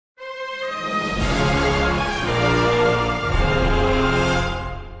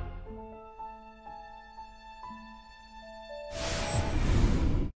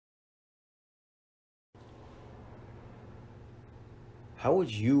How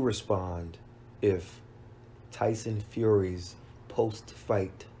would you respond if Tyson Fury's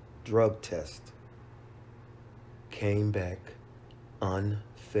post-fight drug test came back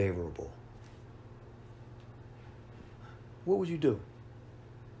unfavorable? What would you do?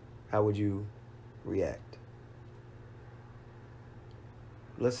 How would you react?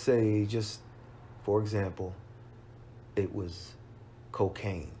 Let's say, just for example, it was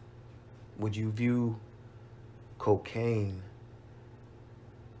cocaine. Would you view cocaine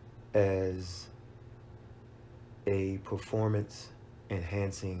as a performance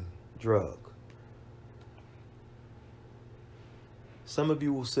enhancing drug? Some of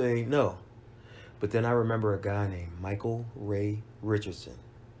you will say no, but then I remember a guy named Michael Ray Richardson.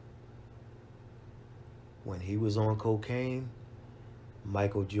 When he was on cocaine,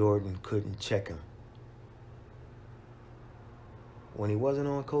 Michael Jordan couldn't check him. When he wasn't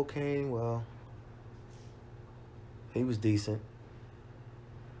on cocaine, well, he was decent.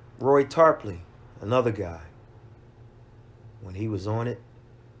 Roy Tarpley, another guy. When he was on it,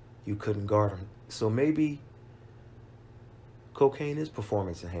 you couldn't guard him. So maybe cocaine is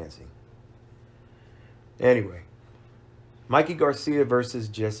performance enhancing. Anyway, MIKEY Garcia versus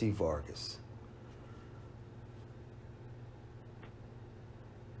Jessie VARGAS.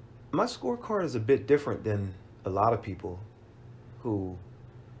 My scorecard is a bit different than a lot of people who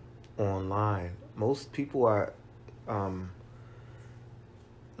online. Most people I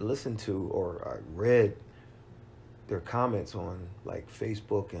listened to or I read their comments on like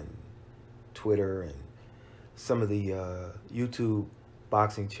Facebook and Twitter and some of the YouTube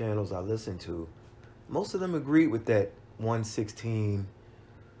boxing channels I listen to. Most of them agreed with that 116,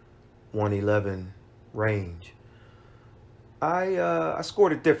 111 range. I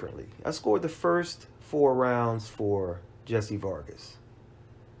scored it differently. I scored the first 4 rounds for Jessie VARGAS.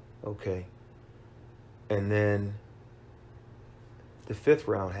 Okay. And then the 5th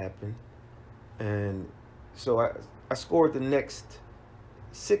round happened. And so I scored the next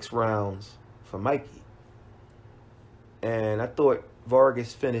 6 rounds for Mikey. And I thought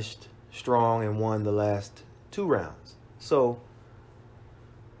Vargas finished strong and won the last 2 rounds. So,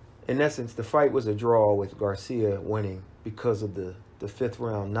 in essence, the fight was a draw with Garcia winning because of the 5th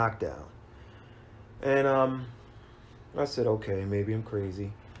round knockdown. And I said, okay, maybe I'm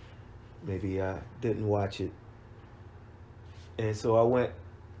crazy. Maybe I didn't watch it. And so I went,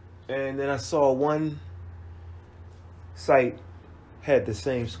 and then I saw one site had the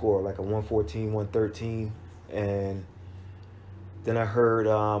same score, like a 114, 113. And then I heard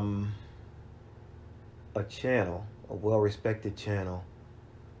a channel, a well-respected channel,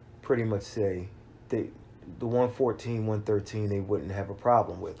 pretty much say the 114, 113 they wouldn't have a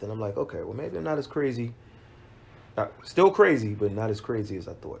problem with. And I'm like, okay, well, maybe I'm not as crazy. Still crazy, but not as crazy as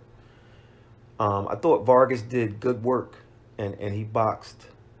I thought. I thought Vargas did good work, and he boxed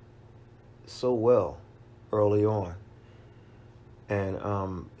so well early on. And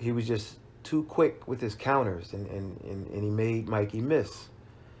he was just too quick with his counters, and he made Mikey miss.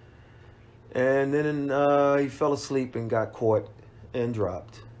 And then he fell asleep and got caught and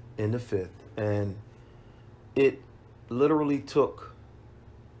dropped in the 5th. And it literally took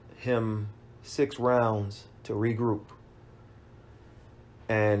him 6 rounds to regroup.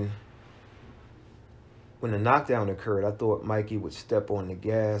 And when the knockdown occurred, I thought Mikey would step on the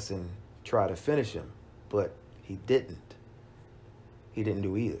gas and try to finish him, but he didn't. He didn't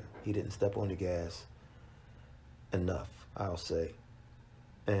do either. He didn't step on the gas enough, I'll say.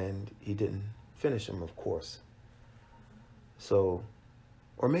 And he didn't finish him, of course. So,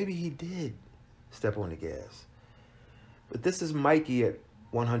 or maybe he did step on the gas. But this is Mikey at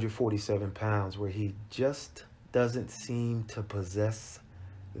 147 pounds, where he just doesn't seem to possess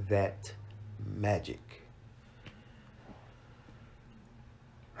that magic.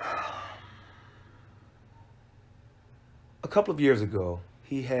 A couple of years ago,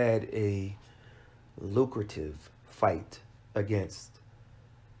 he had a lucrative fight against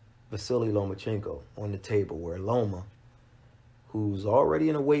Vasily Lomachenko on the table, where Loma, who's already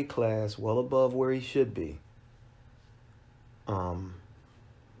in a weight class well above where he should be,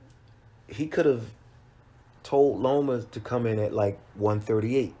 he could have told Loma to come in at like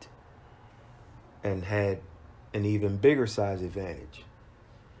 138 and had an even bigger size advantage.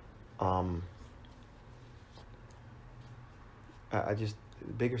 I just,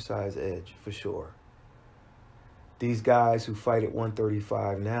 bigger size edge for sure. These guys who fight at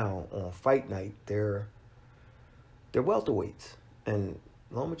 135 now on fight night, they're welterweights, and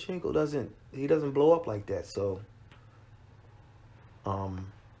Lomachenko doesn't blow up like that. So I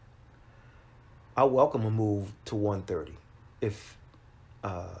welcome a move to 130 if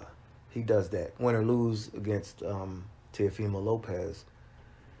he does that, win or lose against Teofimo Lopez,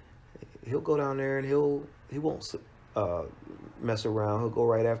 he'll go down there and he won't uh, mess around. He'll go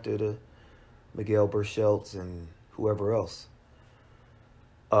right after the Miguel Burchelts and whoever else.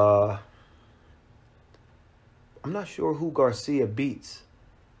 I'm not sure who Garcia beats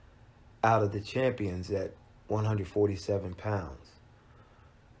out of the champions at 147 pounds.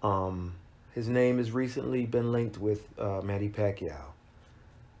 His name has recently been linked with Manny Pacquiao.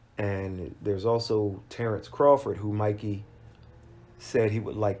 And there's also Terrence Crawford, who Mikey said he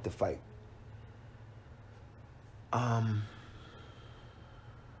would like to fight. I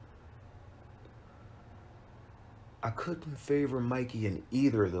couldn't favor Mikey in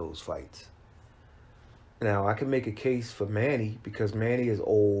either of those fights. Now, I can make a case for Manny because Manny is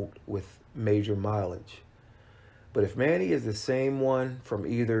old with major mileage. But if Manny is the same one from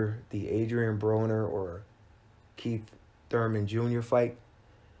either the Adrian Broner or Keith Thurman Jr. fight,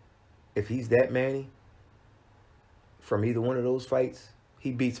 if he's that Manny from either one of those fights,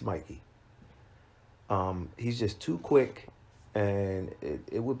 he beats Mikey. He's just too quick, and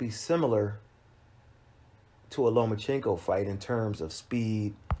it would be similar to a Lomachenko fight in terms of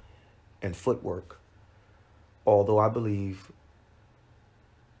speed and footwork. Although I believe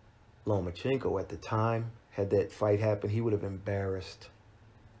Lomachenko at the time, had that fight happened, he would have embarrassed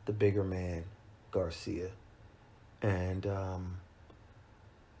the bigger man, Garcia. And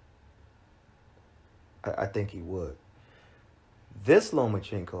I think he would. This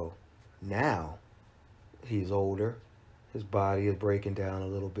Lomachenko, now, he's older. His body is breaking down a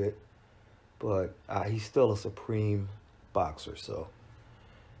little bit. But he's still a supreme boxer, so.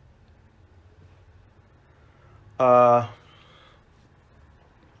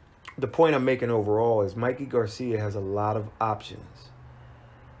 The point I'm making overall is Mikey Garcia has a lot of options.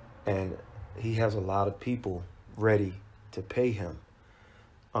 And he has a lot of people ready to pay him.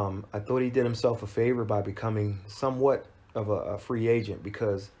 I thought he did himself a favor by becoming somewhat of a free agent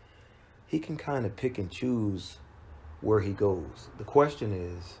because he can kind of pick and choose where he goes. The question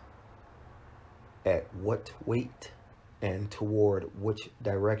is, at what weight and toward which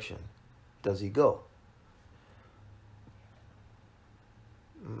direction does he go?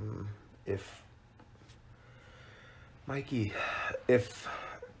 If Mikey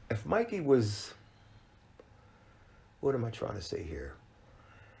was, what am I trying to say here?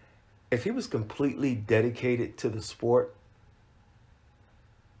 If he was completely dedicated to the sport,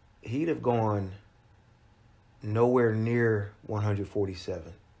 he'd have gone nowhere near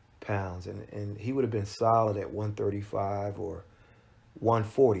 147 pounds. And he would have been solid at 135 or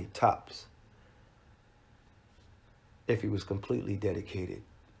 140 tops if he was completely dedicated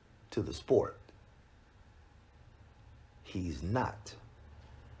to the sport. He's not.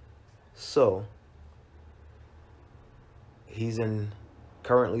 So he's in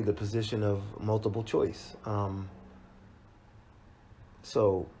currently the position of multiple choice.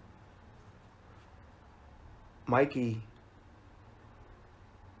 So Mikey,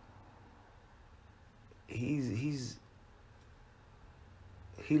 he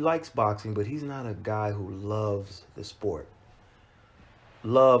likes boxing, but he's not a guy who loves the sport.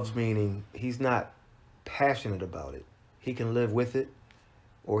 Loves meaning he's not passionate about it. He can live with it,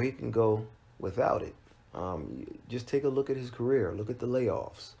 or he can go without it. Just take a look at his career. Look at the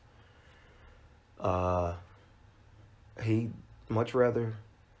layoffs. He'd much rather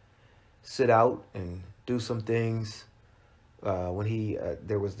sit out and do some things. When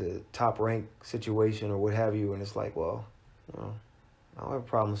there was the top rank situation or what have you, and it's like, well, I don't have a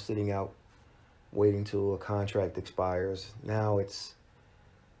problem sitting out, waiting till a contract expires. Now it's,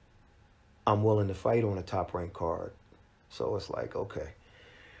 I'm willing to fight on a top rank card. So it's like, okay.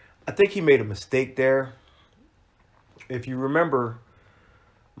 I think he made a mistake there. If you remember,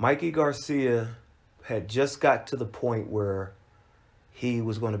 Mikey Garcia had just got to the point where he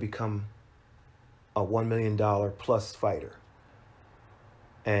was going to become a $1 million plus fighter.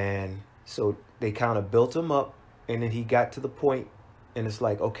 And so they kind of built him up, and then he got to the point, and it's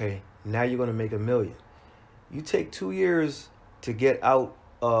like, okay, now you're going to make $1 million. You take 2 years to get out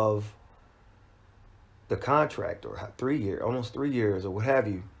of the contract, or 3 years, almost 3 years, or what have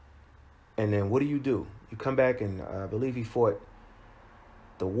you. And then what do? You come back, and I believe he fought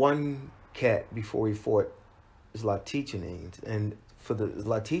the one cat before he fought Zlaticanin. And for the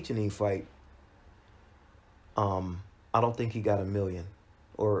Zlaticanin fight, I don't think he got $1 million,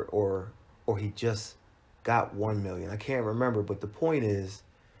 or he just got $1 million. I can't remember, but the point is,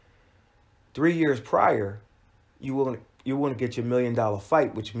 3 years prior, you want to get your $1 million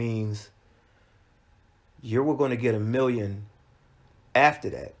fight, which means you were going to get $1 million after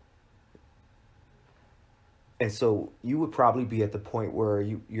that. And so you would probably be at the point where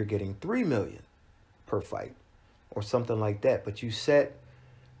you're getting $3 million per fight. or something like that. But you set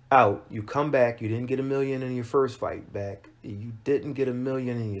out, you come back, you didn't get $1 million in your first fight back. You didn't get $1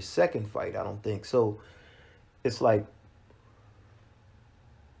 million in your second fight, I don't think. So it's like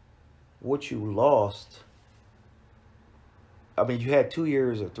what you lost. I mean, you had 2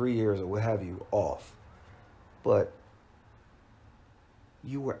 years or 3 years or what have you off, but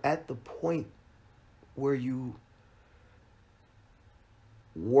you were at the point where you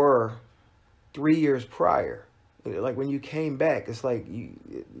were 3 years prior. Like when you came back, it's like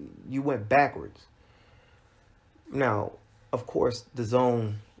you went backwards. Now, of course, the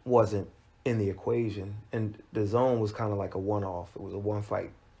zone wasn't in the equation, and the zone was kind of like a one-off. It was a one-fight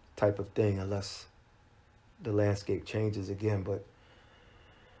type of thing, unless the landscape changes again. But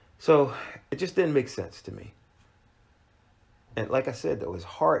so it just didn't make sense to me. And like I said, though, his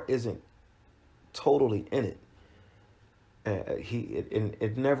heart isn't totally in it.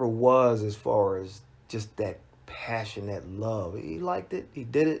 It never was, as far as just that passion, that love. He liked it, he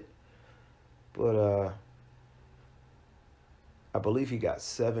did it, but I believe he got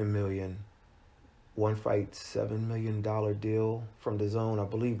 $7 million, one fight, $7 million deal from the zone. I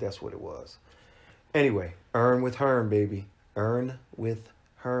believe that's what it was. Anyway, earn with Hearn, baby. Earn with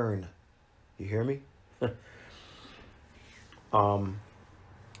Hearn. You hear me?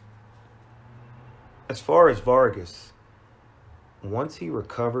 As far as Vargas, once he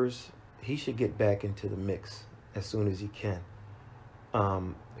recovers, he should get back into the mix as soon as he can.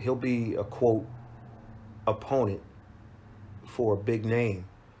 He'll be a, quote, opponent for a big name,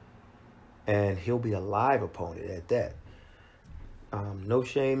 and he'll be a live opponent at that. No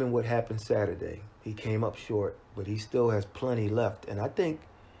shame in what happened Saturday. He came up short, but he still has plenty left. And I think,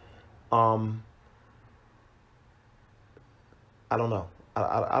 I don't know.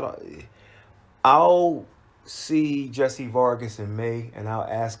 I'll see Jessie Vargas in May, and I'll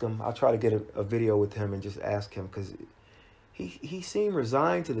ask him. I'll try to get a video with him and just ask him, because he seemed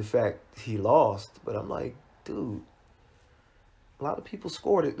resigned to the fact he lost. But I'm like, dude, a lot of people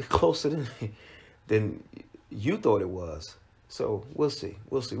scored it closer than you thought it was. So we'll see.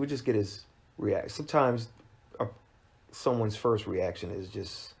 We'll see. We'll just get his reaction. Sometimes someone's first reaction is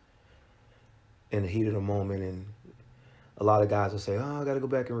just in the heat of the moment, and a lot of guys will say, oh, I got to go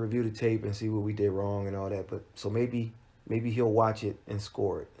back and review the tape and see what we did wrong and all that. But so maybe he'll watch it and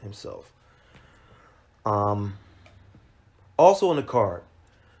score it himself. Also on the card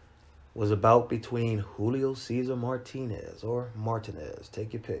was a bout between Julio Cesar Martinez, or Martinez,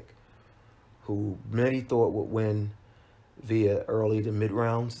 take your pick, who many thought would win via early to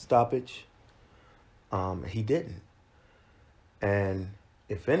mid-round stoppage. He didn't. And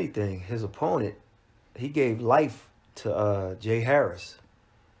if anything, his opponent, he gave life to Jay Harris,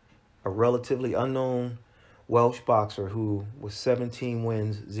 a relatively unknown Welsh boxer who was 17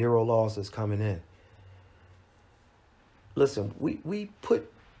 wins, 0 losses coming in. Listen, we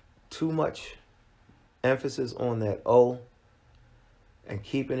put too much emphasis on that O and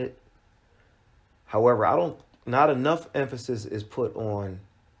keeping it. However, not enough emphasis is put on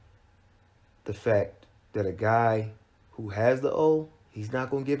the fact that a guy who has the O, he's not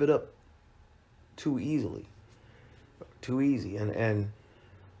going to give it up too easily. Too easy. And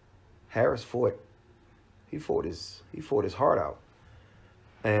Harris fought his heart out.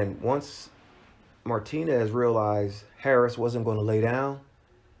 And once Martinez realized Harris wasn't going to lay down,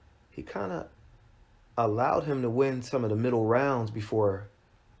 he kind of allowed him to win some of the middle rounds before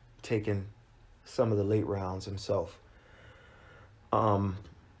taking some of the late rounds himself.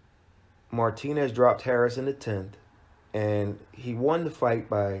 Martinez dropped Harris in the 10th, and he won the fight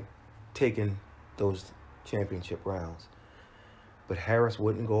by taking those championship rounds. But Harris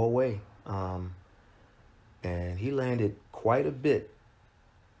wouldn't go away. And he landed quite a bit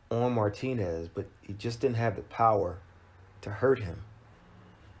on Martinez, but he just didn't have the power to hurt him.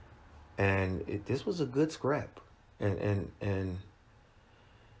 And this was a good scrap. And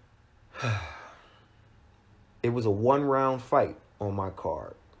it was a 1-round fight on my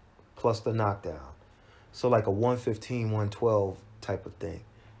card, plus the knockdown. So like a 115-112 type of thing,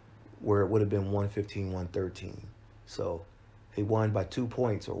 where it would have been 115-113. So he won by 2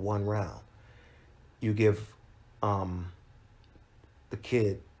 points or 1 round. You give the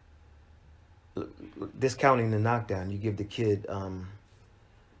kid, discounting the knockdown, you give the kid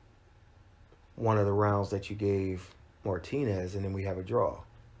one of the rounds that you gave Martinez, and then we have a draw.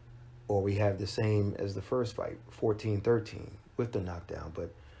 Or we have the same as the first fight, 14-13 with the knockdown.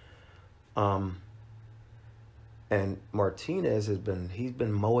 But and Martinez he's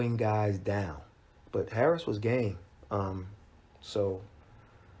been mowing guys down, but Harris was game. So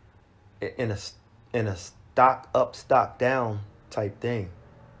in a stock up, stock down type thing,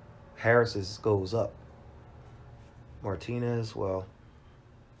 Harris's goes up. Martinez, well,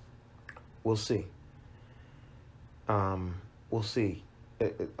 we'll see. We'll see.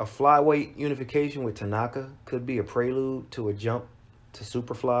 A flyweight unification with Tanaka could be a prelude to a jump to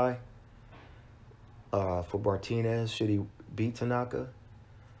Superfly for Martinez, should he beat Tanaka.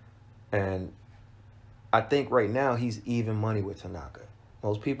 And I think right now he's even money with Tanaka.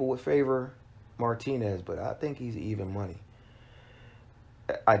 Most people would favor Martinez, but I think he's even money.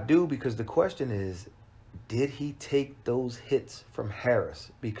 I do, because the question is, did he take those hits from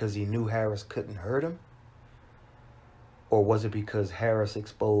Harris because he knew Harris couldn't hurt him? Or was it because Harris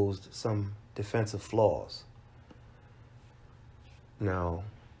exposed some defensive flaws? Now,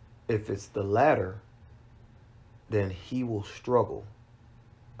 if it's the latter, then he will struggle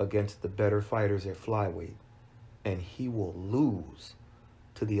against the better fighters at flyweight, and he will lose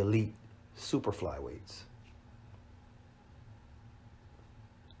to the elite super flyweights.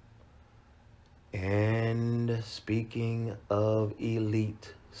 And speaking of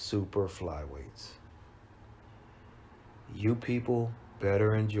elite super flyweights, you people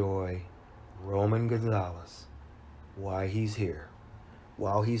better enjoy Roman Gonzalez while he's here.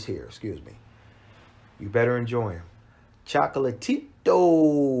 Excuse me. You better enjoy him.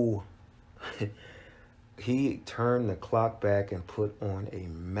 Chocolatito. He turned the clock back and put on a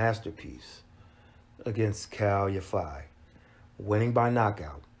masterpiece against Cal Yafai, winning by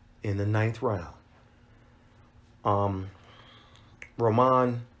knockout in the 9th round.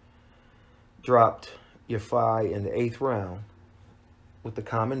 Roman dropped Yafai in the 8th round with the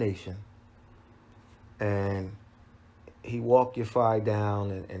combination, and he walked Yafai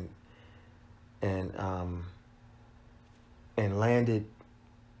down and landed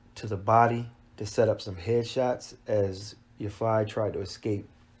to the body to set up some headshots as Yafai tried to escape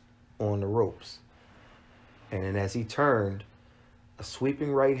on the ropes. And then as he turned, a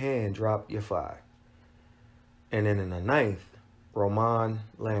sweeping right hand dropped Yafai. And then in the 9th, Roman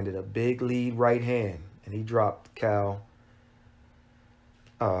landed a big lead right hand, and he dropped Cal.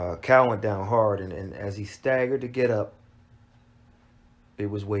 Cal went down hard, and as he staggered to get up, it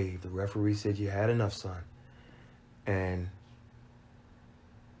was waved. The referee said, "You had enough, son." And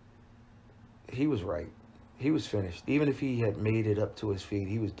he was right. He was finished. Even if he had made it up to his feet,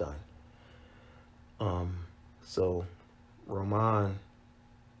 he was done. So Roman,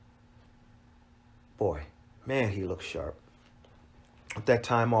 boy, man, he looked sharp. That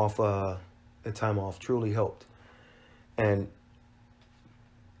time off truly helped. And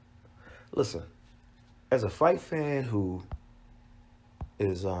listen, as a fight fan who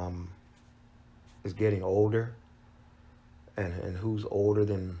is getting older, and who's older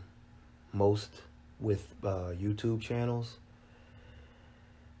than most with YouTube channels,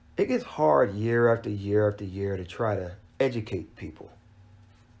 it gets hard year after year after year to try to educate people.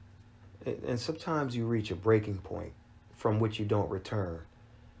 And sometimes you reach a breaking point from which you don't return.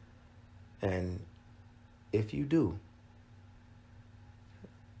 And if you do,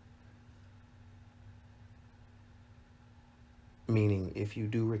 meaning if you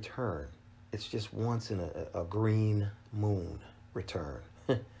do return, it's just once in a green moon return.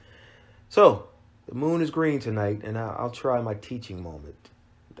 So, the moon is green tonight, and I'll try my teaching moment.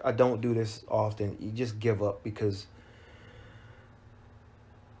 I don't do this often. You just give up because...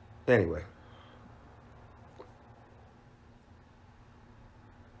 Anyway.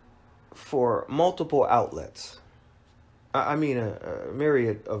 For multiple outlets, I mean a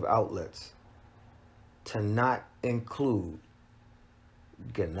myriad of outlets, to not include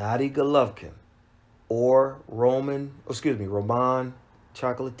Gennady Golovkin or Roman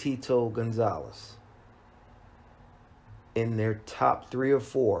Chocolatito Gonzalez in their top 3 or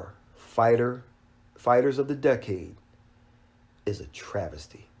 4 fighters of the decade is a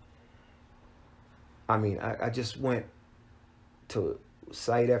travesty. I mean, I just went to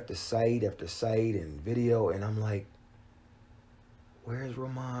site after site after site and video, and I'm like, where's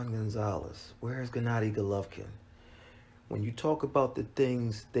Roman Gonzalez? Where's Gennady Golovkin? When you talk about the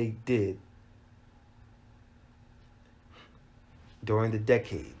things they did during the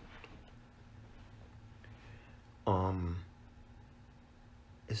decade,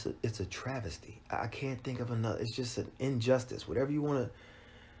 it's a travesty. I can't think of another. It's just an injustice. Whatever you want to.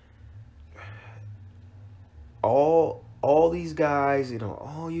 All these guys,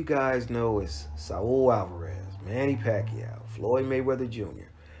 all you guys know is Saul Alvarez, Manny Pacquiao, Floyd Mayweather Jr.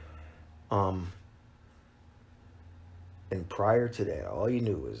 And prior to that, all you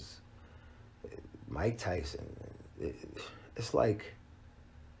knew was Mike Tyson. It's like,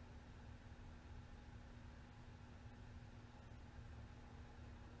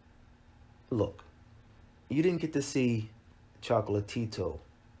 look, you didn't get to see Chocolatito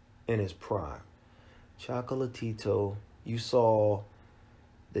in his prime. Chocolatito, you saw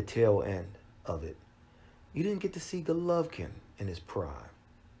the tail end of it. You didn't get to see Golovkin in his prime.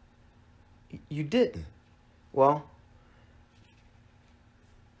 You didn't. Well,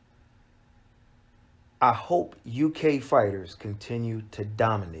 I hope UK fighters continue to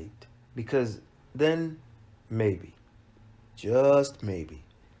dominate, because then maybe, just maybe,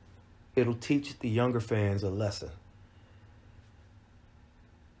 it'll teach the younger fans a lesson.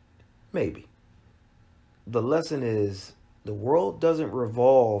 Maybe. The lesson is the world doesn't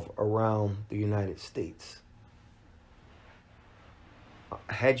revolve around the United States.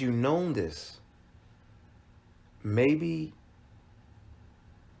 Had you known this, maybe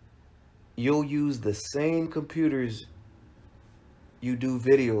you'll use the same computers you do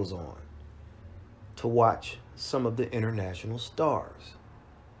videos on to watch some of the international stars.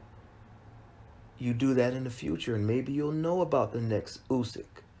 You do that in the future, and maybe you'll know about the next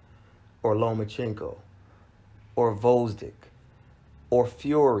Usyk, or Lomachenko, or Vosdik, or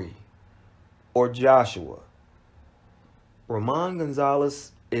Fury, or Joshua. Ramon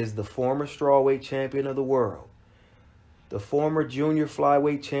Gonzalez is the former strawweight champion of the world, the former junior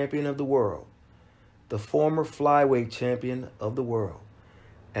flyweight champion of the world, the former flyweight champion of the world,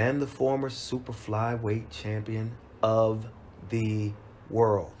 and the former super flyweight champion of the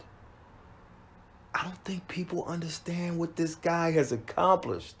world. I don't think people understand what this guy has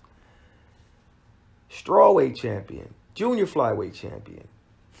accomplished. Strawweight champion, junior flyweight champion,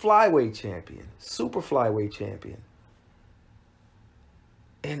 flyweight champion, super flyweight champion.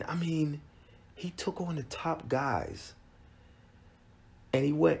 And I mean, he took on the top guys, and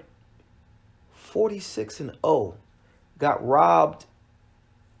he went 46-0, got robbed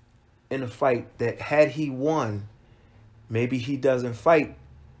in a fight that, had he won, maybe he doesn't fight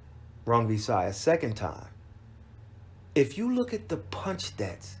Rung Visai a second time. If you look at the punch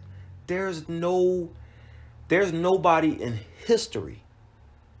stats, there's nobody in history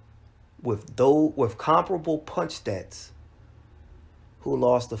with comparable punch stats who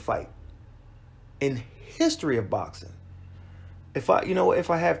lost a fight in history of boxing. If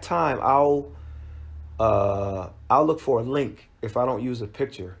I have time, I'll look for a link. If I don't use a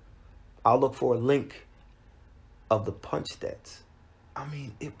picture, I'll look for a link of the punch stats. I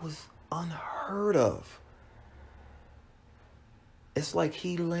mean, it was unheard of. It's like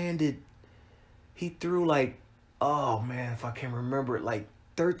he threw like, oh man, if I can remember it, like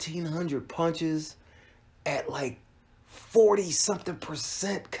 1,300 punches at like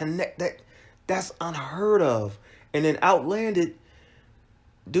 40-something% connect. That's unheard of. And then outlanded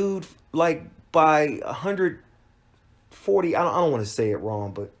dude like by 140. I don't want to say it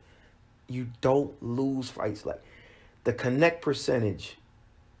wrong, but you don't lose fights like the connect percentage.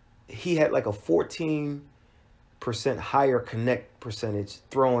 He had like a 14% higher connect percentage,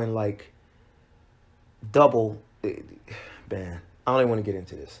 throwing like double. Man, I don't even want to get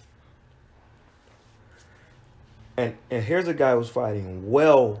into this. And here's a guy who's fighting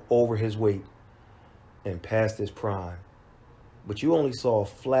well over his weight and past his prime, but you only saw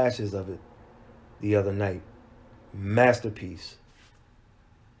flashes of it the other night. Masterpiece.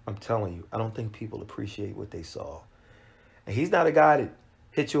 I'm telling you, I don't think people appreciate what they saw. And he's not a guy that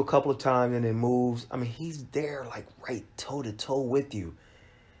hits you a couple of times and then moves. I mean, he's there like right toe to toe with you,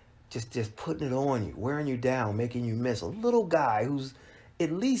 just putting it on you, wearing you down, making you miss. A little guy who's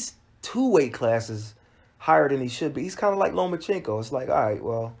at least 2 weight classes higher than he should be. He's kind of like Lomachenko. It's like, all right,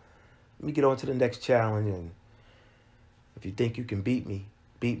 well, let me get on to the next challenge, and if you think you can beat me,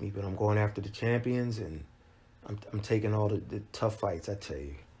 but I'm going after the champions, and I'm taking all the tough fights, I tell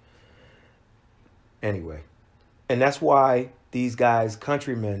you. Anyway, and that's why these guys,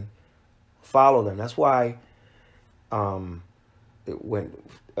 countrymen, follow them. That's why it went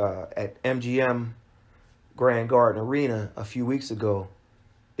at MGM Grand Garden Arena a few weeks ago,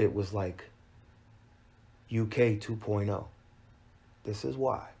 it was like UK 2.0. This is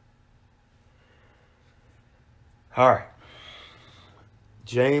why. All right.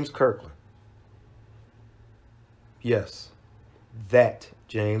 James Kirkland. Yes, that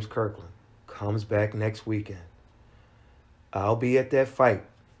James Kirkland comes back next weekend. I'll be at that fight.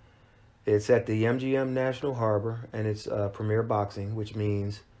 It's at the MGM National Harbor, and it's Premier Boxing, which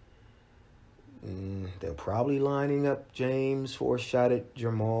means they're probably lining up James for a shot at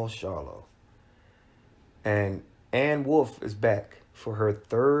Jamal Charlo. And Ann Wolfe is back for her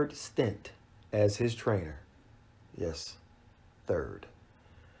 3rd stint as his trainer. Yes, 3rd.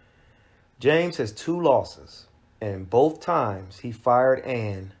 James has 2 losses, and both times he fired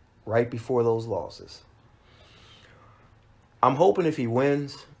Ann right before those losses. I'm hoping if he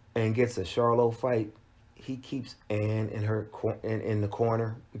wins and gets a Charlo fight, he keeps Ann in the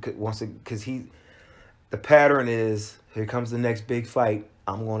corner, because the pattern is, here comes the next big fight.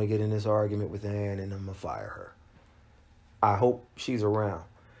 I'm going to get in this argument with Ann and I'm going to fire her. I hope she's around.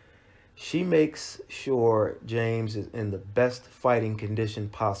 She makes sure James is in the best fighting condition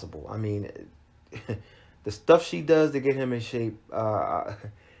possible. I mean, the stuff she does to get him in shape,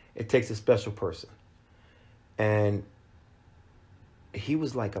 it takes a special person. And he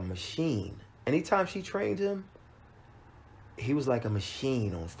was like a machine. Anytime she trained him, he was like a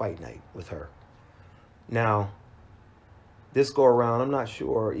machine on fight night with her. Now, this go around, I'm not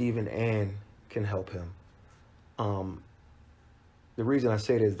sure even Ann can help him. The reason I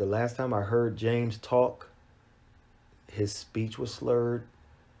say this is the last time I heard James talk, his speech was slurred.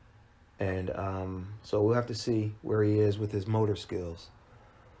 And so we'll have to see where he is with his motor skills.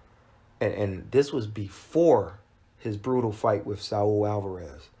 And this was before his brutal fight with Saul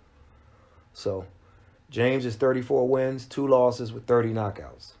Alvarez. So James is 34 wins, 2 losses with 30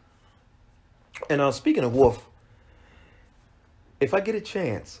 knockouts. And speaking of Wolf, if I get a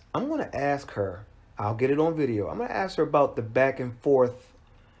chance, I'm going to ask her, I'll get it on video, I'm going to ask her about the back and forth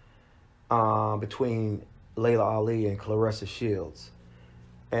between Layla Ali and Claressa Shields.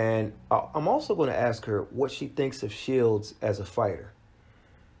 And I'm also going to ask her what she thinks of Shields as a fighter.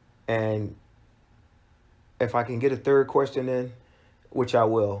 And if I can get a third question in, which I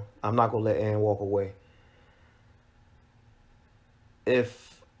will, I'm not going to let Ann walk away.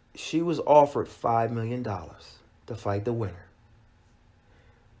 If she was offered $5 million to fight the winner,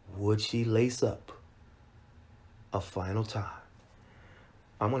 would she lace up a final time?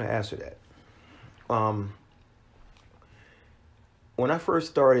 I'm going to ask her that. When I first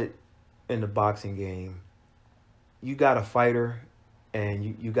started in the boxing game, you got a fighter and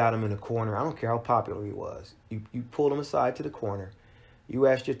you got him in a corner. I don't care how popular he was. You pulled him aside to the corner. You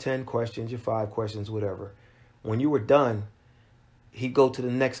asked your 10 questions, your 5 questions, whatever. When you were done, he'd go to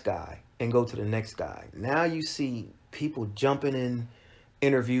the next guy and go to the next guy. Now you see people jumping in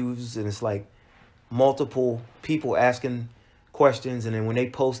interviews and it's like multiple people asking questions. And then when they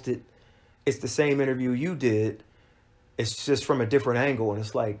post it, it's the same interview you did. It's just from a different angle. And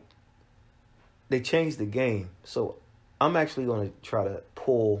it's like they changed the game. So I'm actually going to try to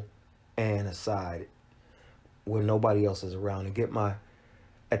pull Ann aside when nobody else is around and get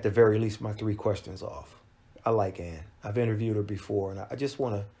at the very least, my 3 questions off. I like Ann. I've interviewed her before, and I just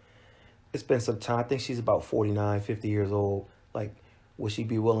want to, it's been some time. I think she's about 49, 50 years old. Like, would she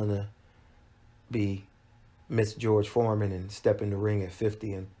be willing to be Miss George Foreman and step in the ring at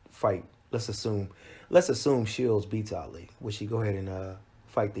 50 and fight? Let's assume Shields beats Ali. Would she go ahead and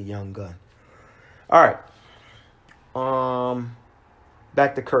fight the young gun? All right.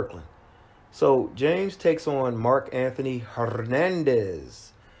 Back to Kirkland. So James takes on Mark Anthony Hernandez.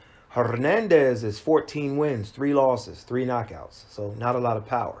 Hernandez is 14 wins, 3 losses, 3 knockouts. So not a lot of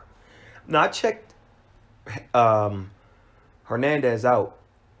power. Now I checked Hernandez out,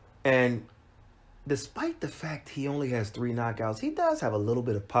 and despite the fact he only has 3 knockouts, he does have a little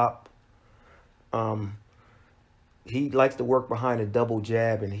bit of pop. He likes to work behind a double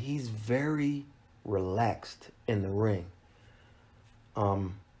jab, and he's very relaxed in the ring.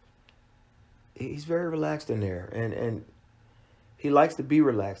 He's very relaxed in there, and he likes to be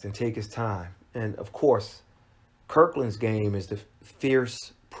relaxed and take his time. And of course, Kirkland's game is the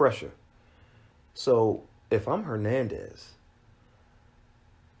fierce pressure. So if I'm Hernandez,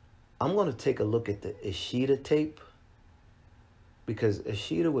 I'm going to take a look at the Ishida tape, because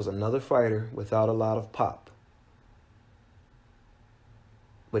Ishida was another fighter without a lot of pop.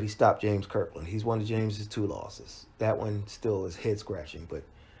 But he stopped James Kirkland. He's one of James's 2 losses. That one still is head scratching. But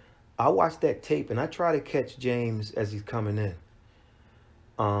I watched that tape and I try to catch James as he's coming in.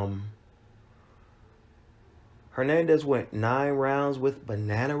 Hernandez went 9 rounds with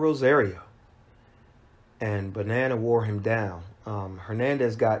Banana Rosario, and Banana wore him down.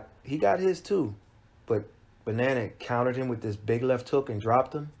 Hernandez got his too, but Banana countered him with this big left hook and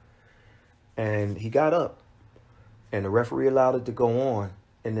dropped him, and he got up, and the referee allowed it to go on.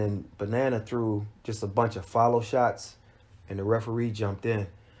 And then Banana threw just a bunch of follow shots, and the referee jumped in.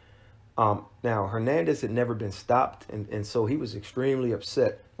 Now, Hernandez had never been stopped, and so he was extremely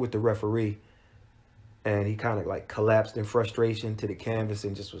upset with the referee. And he kind of like collapsed in frustration to the canvas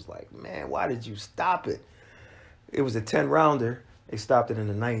and just was like, man, why did you stop it? It was a 10-rounder. They stopped it in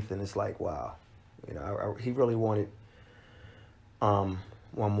the 9th, and it's like, wow. You know, he really wanted one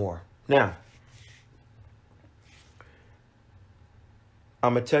more. Now,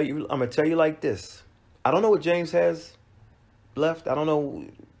 I'm gonna tell you like this. I don't know what James has left. I don't know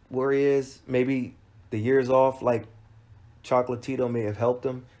where he is. Maybe the year's off, like Chocolatito may have helped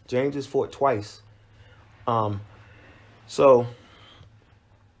him. James has fought twice. So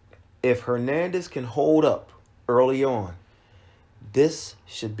If Hernandez can hold up early on, this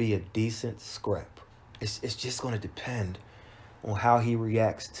should be a decent scrap. It's just going to depend on how he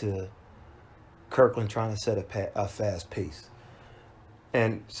reacts to Kirkland trying to set a fast pace.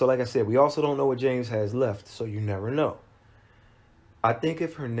 And so, like I said, we also don't know what James has left, so you never know. I think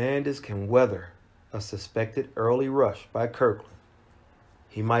if Hernandez can weather a suspected early rush by Kirkland,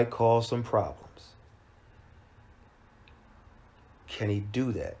 he might cause some problems. Can he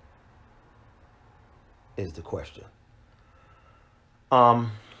do that? Is the question.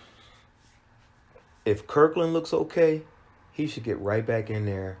 If Kirkland looks okay, he should get right back in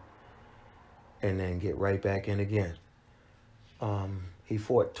there and then get right back in again. He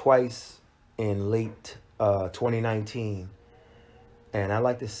fought twice in late 2019, and I'd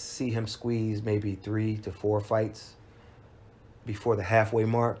like to see him squeeze maybe 3 to 4 fights before the halfway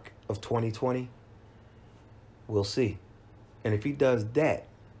mark of 2020. We'll see. And if he does that,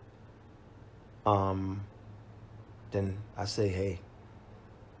 then I say, hey,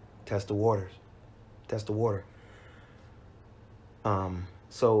 test the waters. Test the water.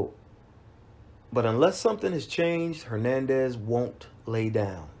 But unless something has changed, Hernandez won't lay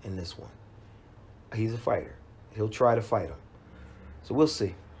down in this one. He's a fighter. He'll try to fight him. So we'll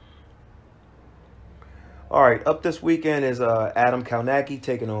see. All right, up this weekend is Adam Kaunacki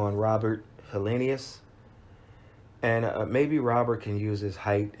taking on Robert Helenius. And maybe Robert can use his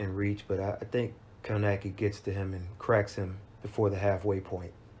height and reach, but I think Kaunacki gets to him and cracks him before the halfway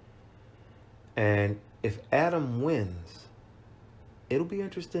point. And if Adam wins, it'll be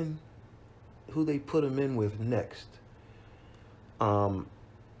interesting who they put him in with next.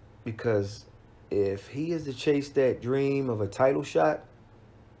 Because if he is to chase that dream of a title shot,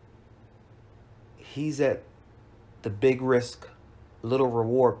 he's at the big risk, little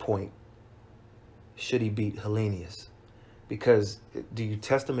reward point should he beat Helenius. Because do you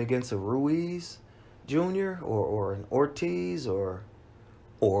test him against a Ruiz Jr. or an Ortiz or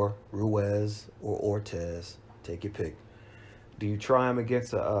Ruiz or Ortiz? Take your pick. Do you try him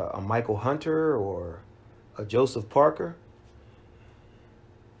against a Michael Hunter or a Joseph Parker?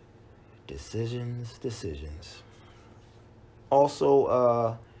 Decisions.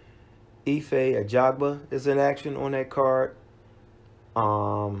 Also, Ife Ajagba is in action on that card.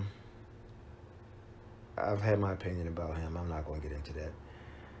 I've had my opinion about him. I'm not going to get into that.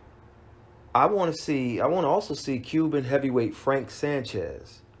 I want to also see Cuban heavyweight Frank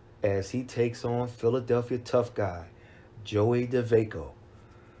Sanchez as he takes on Philadelphia tough guy Joey DeVaco.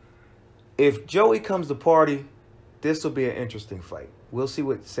 If Joey comes to party, this will be an interesting fight. We'll see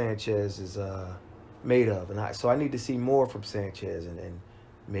what Sanchez is made of. So I need to see more from Sanchez, and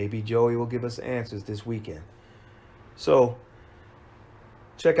maybe Joey will give us answers this weekend. So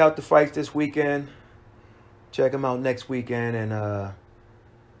check out the fights this weekend. Check them out next weekend, and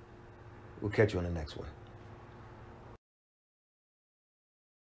we'll catch you on the next one.